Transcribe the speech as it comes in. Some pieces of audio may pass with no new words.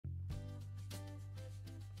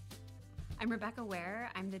I'm Rebecca Ware.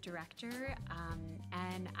 I'm the director,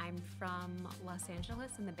 and I'm from Los Angeles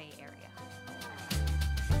in the Bay Area.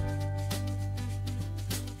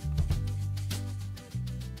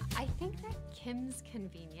 I think that Kim's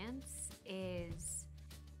Convenience is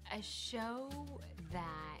a show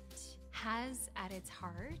that has at its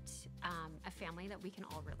heart a family that we can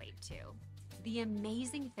all relate to. The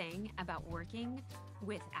amazing thing about working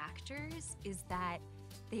with actors is that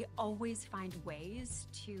they always find ways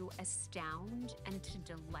to astound and to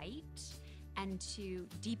delight and to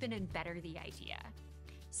deepen and better the idea.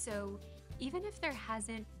 So even if there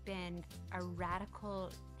hasn't been a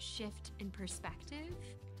radical shift in perspective,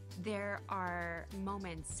 there are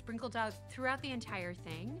moments sprinkled out throughout the entire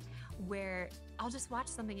thing where I'll just watch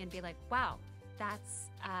something and be like, wow, that's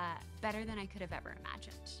better than I could have ever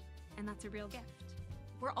imagined. And that's a real gift.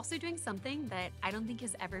 We're also doing something that I don't think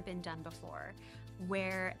has ever been done before,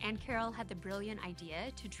 where Ann Carroll had the brilliant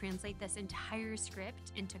idea to translate this entire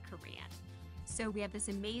script into Korean. So we have this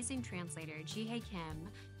amazing translator, Jihye Kim,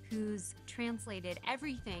 who's translated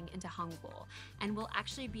everything into Hangul and will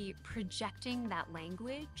actually be projecting that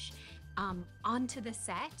language onto the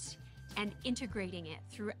set and integrating it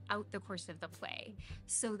throughout the course of the play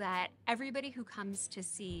so that everybody who comes to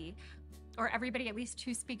see, or everybody at least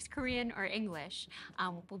who speaks Korean or English,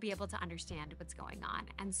 will be able to understand what's going on.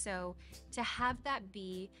 And so to have that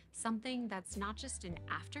be something that's not just an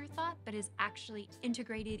afterthought, but is actually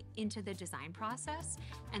integrated into the design process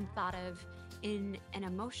and thought of in an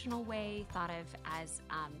emotional way, thought of as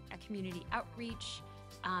a community outreach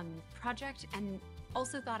project, and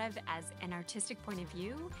also thought of as an artistic point of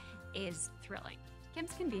view, is thrilling.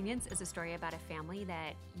 Kim's Convenience is a story about a family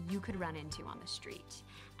that you could run into on the street.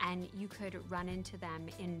 And you could run into them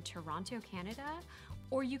in Toronto, Canada,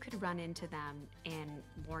 or you could run into them in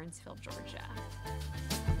Lawrenceville, Georgia.